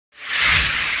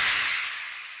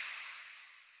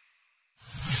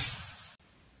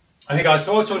Okay guys,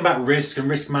 so while we're talking about risk and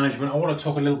risk management, I want to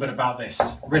talk a little bit about this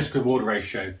risk reward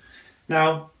ratio.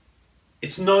 Now,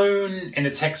 it's known in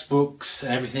the textbooks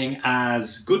and everything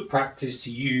as good practice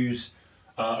to use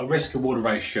a risk reward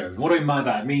ratio. What do I mean by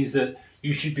that? It means that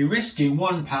you should be risking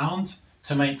 £1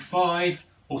 to make 5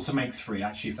 or to make 3.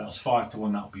 Actually, if that was 5 to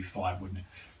 1, that would be 5, wouldn't it?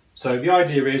 So the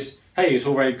idea is, hey, it's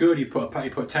all very good. You put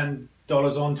 $10 on,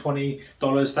 $20,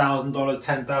 $1,000,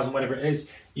 10,000, whatever it is.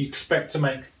 You expect to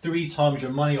make 3 times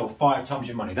your money or 5 times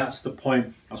your money. That's the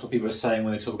point. That's what people are saying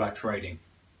when they talk about trading.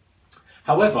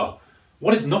 However,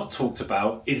 what is not talked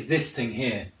about is this thing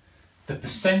here. The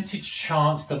percentage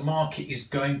chance the market is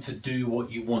going to do what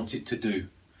you want it to do.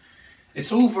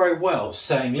 It's all very well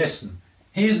saying, listen,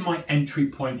 here's my entry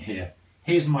point here.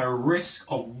 Here's my risk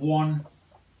of 1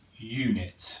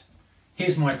 unit.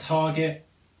 Here's my target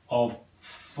of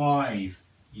 5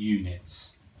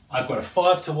 units. I've got a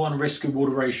 5 to 1 risk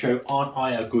reward ratio. Aren't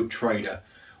I a good trader?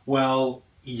 Well,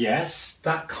 yes,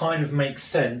 that kind of makes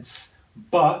sense,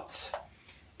 but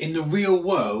in the real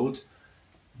world,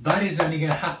 that is only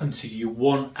going to happen to you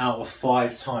 1 out of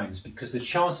 5 times, because the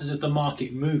chances of the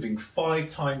market moving 5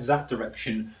 times that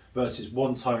direction versus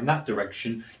 1 time in that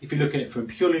direction, if you're looking at it from a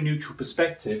purely neutral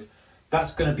perspective,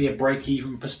 that's going to be a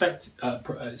break-even perspective.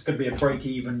 It's going to be a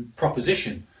break-even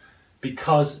proposition,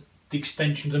 because the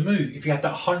extension of the move, if you had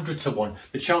that 100 to 1,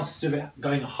 the chances of it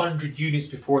going 100 units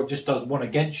before it just does 1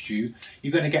 against you,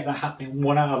 you're going to get that happening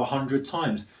 1 out of 100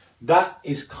 times. That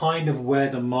is kind of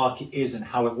where the market is and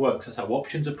how it works. That's how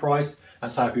options are priced.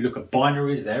 That's how, if you look at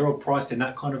binaries, they're all priced in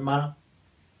that kind of manner.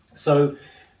 So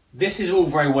this is all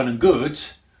very well and good,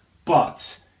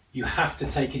 but you have to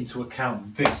take into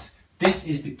account this. This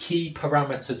is the key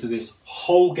parameter to this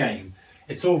whole game.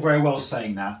 It's all very well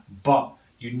saying that, but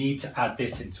you need to add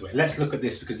this into it. Let's look at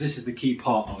this, because this is the key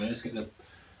part of it. Let's get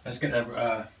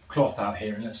the cloth out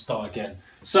here and let's start again.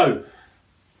 So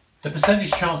the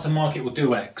percentage chance the market will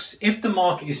do X. If the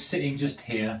market is sitting just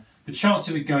here, the chance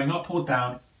of it going up or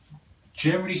down,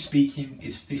 generally speaking,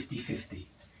 is 50-50.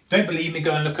 Don't believe me?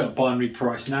 Go and look at a binary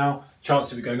price now.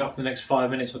 Chance of it going up in the next 5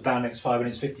 minutes or down the next 5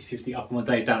 minutes, 50-50. Up on a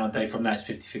day, down on a day. From that,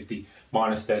 it's 50-50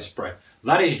 minus their spread.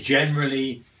 That is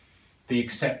generally the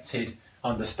accepted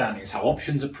understanding. It's how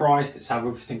options are priced. It's how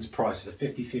everything's priced. It's a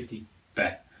 50-50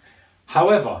 bet.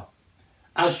 However,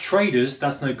 as traders,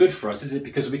 that's no good for us, is it?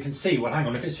 Because we can see, well, hang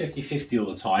on, if it's 50-50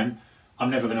 all the time,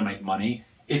 I'm never going to make money.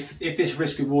 If this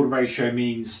risk reward ratio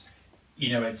means,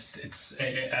 you know, it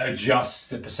adjusts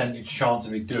the percentage chance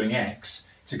of it doing X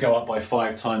to go up by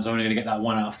 5 times, I'm only going to get that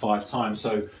 1 out of 5 times.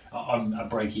 So I'm a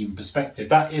break-even perspective.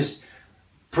 That is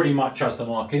pretty much as the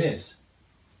market is.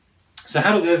 So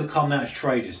how do we overcome that as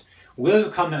traders? We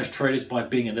overcome that as traders by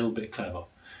being a little bit clever.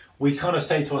 We kind of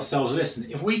say to ourselves,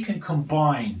 listen, if we can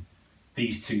combine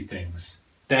these two things,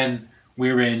 then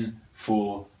we're in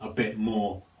for a bit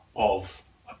more of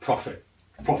a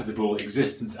profitable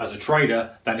existence as a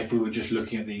trader than if we were just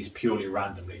looking at these purely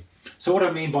randomly. So what do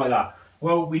I mean by that?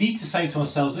 Well, we need to say to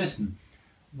ourselves, listen,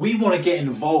 we want to get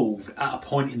involved at a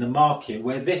point in the market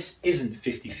where this isn't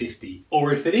 50-50,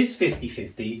 or if it is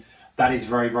 50-50, that is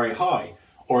very, very high.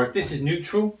 Or if this is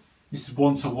neutral, this is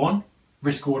 1 to 1,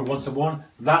 risk reward 1 to 1,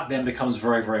 that then becomes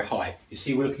very, very high. You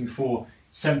see, we're looking for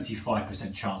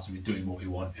 75% chance of it doing what we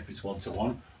want if it's 1 to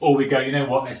 1. Or we go, you know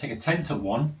what, let's take a 10 to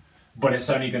 1, but it's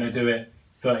only going to do it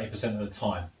 30% of the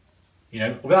time. You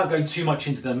know, without going too much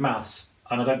into the maths,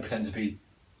 and I don't pretend to be,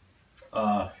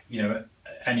 you know,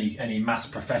 any maths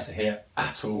professor here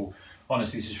at all.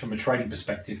 Honestly, this is from a trading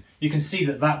perspective. You can see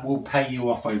that that will pay you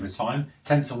off over time.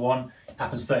 10 to 1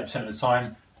 happens 30% of the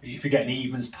time. If you get an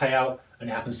evens payout and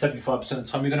it happens 75% of the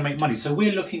time, you're going to make money. So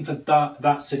we're looking for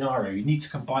that scenario. You need to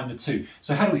combine the two.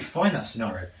 So how do we find that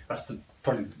scenario? That's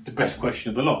probably the best question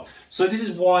of the lot. So this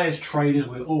is why, as traders,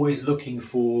 we're always looking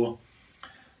for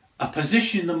a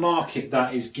position in the market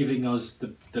that is giving us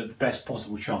the best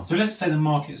possible chance. So let's say the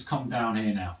market's come down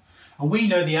here now. And we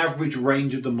know the average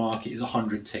range of the market is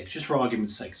 100 ticks. Just for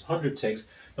argument's sake, it's 100 ticks.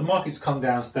 The market's come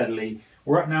down steadily.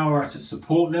 We're at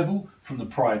support level from the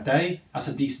prior day. That's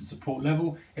a decent support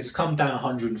level. It's come down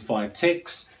 105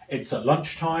 ticks. It's at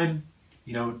lunchtime.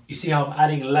 You know, you see how I'm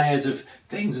adding layers of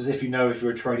things, as if you know, if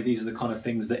you're a trader, these are the kind of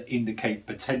things that indicate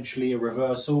potentially a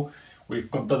reversal. We've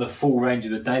done the full range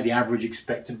of the day, the average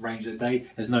expectant range of the day.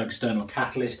 There's no external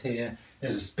catalyst here.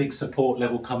 There's a big support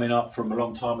level coming up from a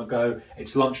long time ago.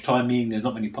 It's lunchtime, meaning there's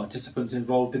not many participants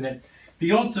involved in it.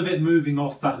 The odds of it moving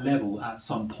off that level at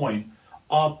some point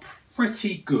are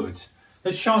pretty good.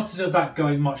 The chances of that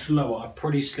going much lower are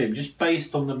pretty slim, just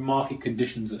based on the market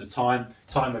conditions at the time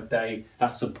of day,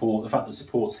 that support, the fact that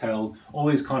support's held, all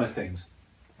these kind of things.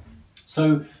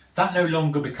 So that no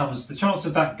longer becomes, the chance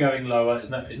of that going lower is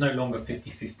no longer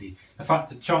 50-50. In fact,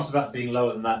 the chance of that being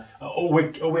lower than that, or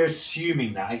we're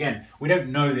assuming that, again, we don't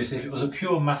know this. If it was a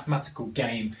pure mathematical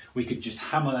game, we could just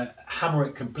hammer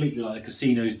it completely like the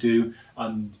casinos do,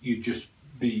 and you'd just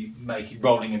be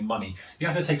rolling in money. You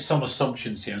have to take some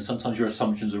assumptions here, and sometimes your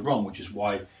assumptions are wrong, which is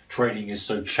why trading is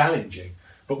so challenging.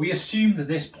 But we assume that at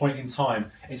this point in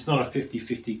time, it's not a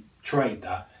 50-50 trade,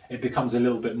 that it becomes a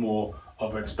little bit more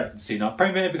of an expectancy. Now,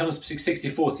 maybe it becomes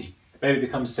 60-40, maybe it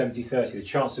becomes 70-30. The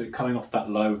chance of it coming off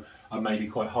that low are maybe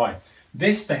quite high.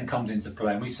 This then comes into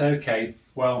play, and we say, okay,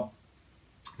 well,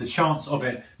 the chance of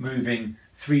it moving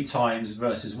 3 times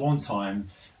versus 1 time,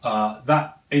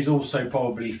 that is also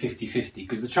probably 50-50,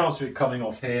 because the chance of it coming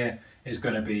off here is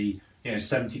going to be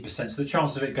 70%. So the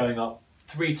chance of it going up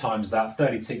 3 times that,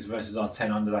 30 ticks versus our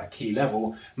 10 under that key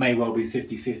level, may well be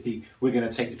 50-50. We're going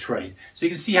to take the trade. So you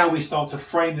can see how we start to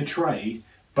frame the trade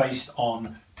based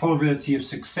on probability of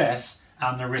success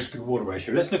and the risk reward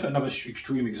ratio. Let's look at another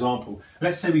extreme example.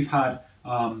 Let's say we've had,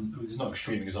 this is not an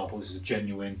extreme example, this is a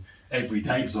genuine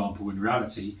everyday example in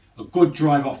reality, a good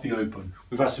drive off the open.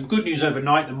 We've had some good news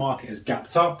overnight, the market has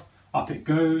gapped up it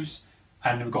goes,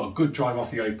 and we've got a good drive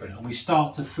off the open, and we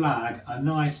start to flag a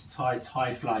nice tight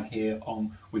high flag here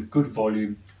with good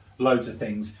volume, loads of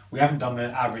things. We haven't done the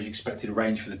average expected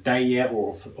range for the day yet,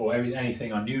 or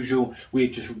anything unusual.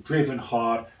 We've just driven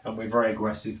hard and we're very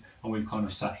aggressive, and we've kind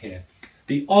of sat here.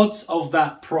 The odds of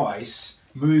that price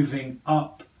moving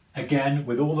up again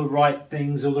with all the right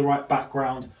things, all the right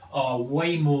background, are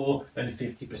way more than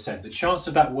 50%. The chance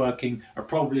of that working are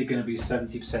probably going to be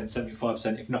 70%,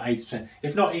 75%, if not 80%,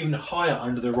 if not even higher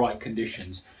under the right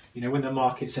conditions. When the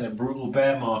market's in a brutal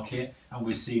bear market, and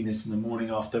we're seeing this in the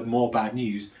morning after more bad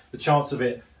news, the chance of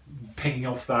it pinging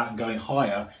off that and going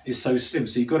higher is so slim.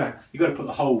 So you've got to put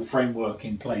the whole framework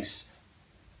in place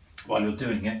while you're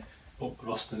doing it. Oh,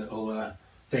 lost a little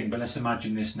thing, but let's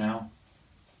imagine this now.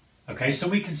 Okay, so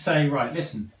we can say, right,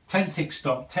 listen, 10 tick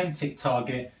stop, 10 tick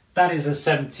target, that is a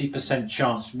 70%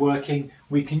 chance working.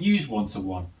 We can use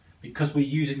 1-to-1 because we're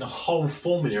using the whole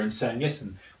formula and saying,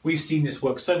 listen, we've seen this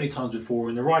work so many times before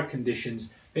in the right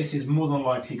conditions, this is more than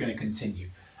likely going to continue.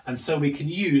 And so we can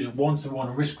use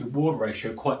 1-to-1 risk reward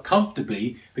ratio quite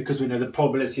comfortably because we know the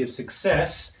probability of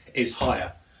success is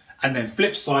higher. And then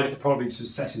flip side, if the probability of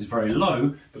success is very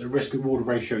low, but the risk reward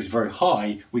ratio is very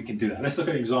high, we can do that. Let's look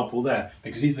at an example there,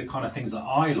 because these are the kind of things that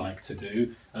I like to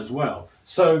do as well.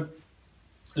 So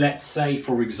let's say,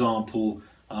 for example,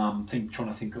 trying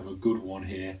to think of a good one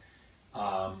here.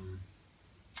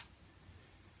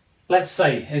 Let's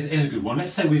say, here's a good one.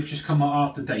 Let's say we've just come out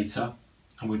after data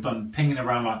and we've done pinging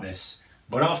around like this.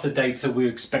 But after data, we're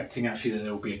expecting actually that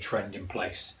there will be a trend in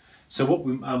place. So what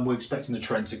we're expecting the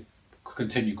trend to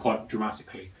continue quite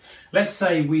dramatically. Let's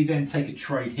say we then take a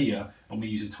trade here and we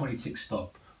use a 20 tick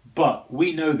stop, but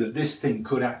we know that this thing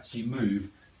could actually move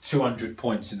 200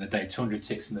 points in the day, 200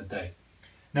 ticks in the day.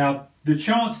 Now, the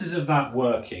chances of that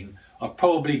working are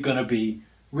probably going to be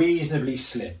reasonably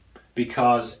slim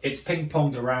because it's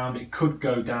ping-ponged around. It could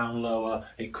go down lower,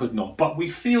 it could not, but we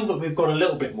feel that we've got a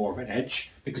little bit more of an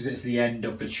edge because it's the end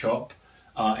of the chop.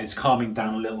 It's calming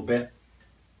down a little bit,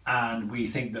 and we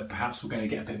think that perhaps we're going to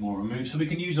get a bit more removed, so we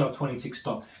can use our 20 tick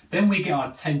stop. Then we get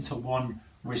our 10-to-1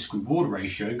 risk reward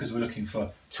ratio because we're looking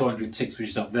for 200 ticks, which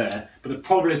is up there, but the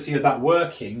probability of that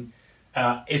working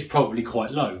is probably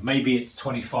quite low. Maybe it's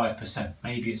 25%,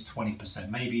 maybe it's 20%,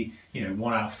 maybe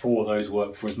 1 out of 4 of those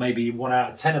work for us, maybe 1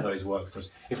 out of 10 of those work for us.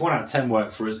 If 1 out of 10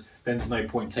 work for us, then there's no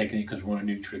point taking it because we're on a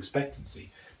neutral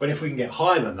expectancy. But if we can get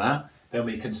higher than that, then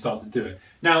we can start to do it.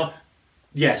 Now,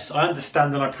 yes, I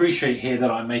understand and I appreciate here that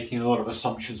I'm making a lot of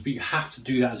assumptions, but you have to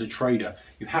do that as a trader.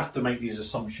 You have to make these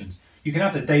assumptions. You can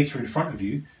have the data in front of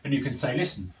you and you can say,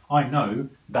 listen, I know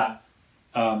that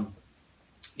 1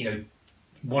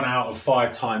 out of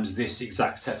 5 times this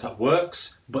exact setup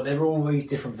works, but there are always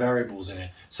different variables in it.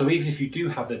 So even if you do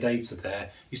have the data there,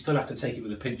 you still have to take it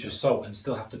with a pinch of salt and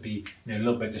still have to be a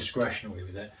little bit discretionary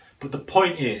with it. But the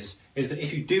point is that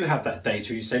if you do have that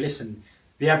data, you say, listen,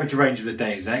 the average range of the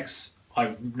day is X.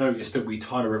 I've noticed that we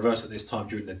kind of reverse at this time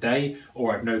during the day,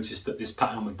 or I've noticed that this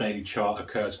pattern on the daily chart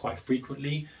occurs quite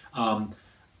frequently. And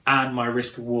my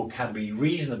risk reward can be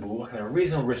reasonable. I can have a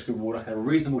reasonable risk reward, I can have a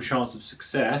reasonable chance of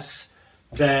success,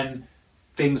 then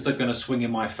things are going to swing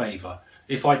in my favour.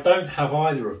 If I don't have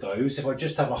either of those, if I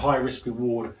just have a high risk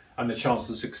reward and the chance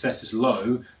of success is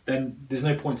low, then there's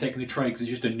no point taking the trade because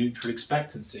it's just a neutral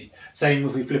expectancy. Same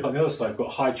if we flip on the other side, we've got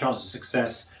a high chance of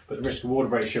success, but the risk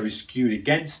reward ratio is skewed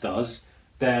against us,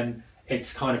 then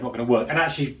it's kind of not going to work. And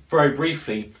actually, very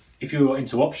briefly, if you're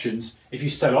into options, if you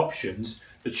sell options,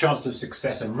 the chances of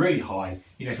success are really high.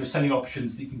 You know, if you're selling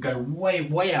options that you can go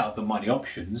way out of the money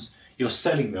options, you're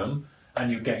selling them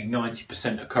and you're getting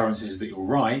 90% occurrences that you're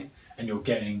right, and you're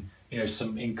getting, you know,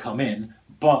 some income in,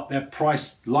 but they're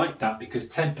priced like that because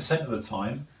 10% of the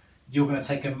time you're going to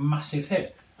take a massive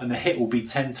hit, and the hit will be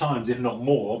 10 times, if not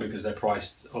more, because they're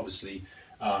priced obviously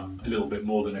a little bit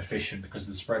more than efficient because of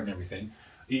the spread and everything.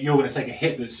 You're going to take a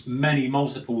hit that's many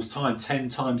multiples times, 10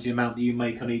 times the amount that you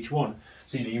make on each one.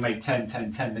 So, you know, you make 10,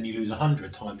 10, 10, then you lose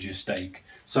 100 times your stake.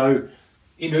 So,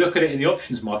 you know, look at it in the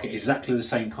options market, exactly the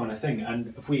same kind of thing.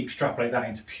 And if we extrapolate that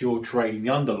into pure trading, the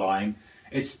underlying,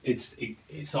 it's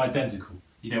identical.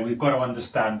 You know, we've got to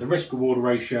understand the risk-reward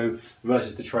ratio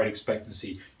versus the trade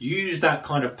expectancy. Use that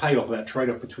kind of payoff, that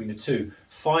trade-off between the two.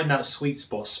 Find that sweet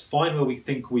spot. Find where we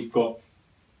think we've got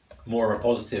more of a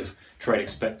positive trade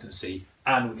expectancy,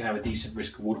 and we can have a decent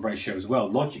risk-reward ratio as well,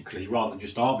 logically, rather than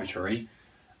just arbitrary,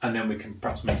 and then we can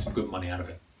perhaps make some good money out of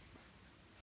it.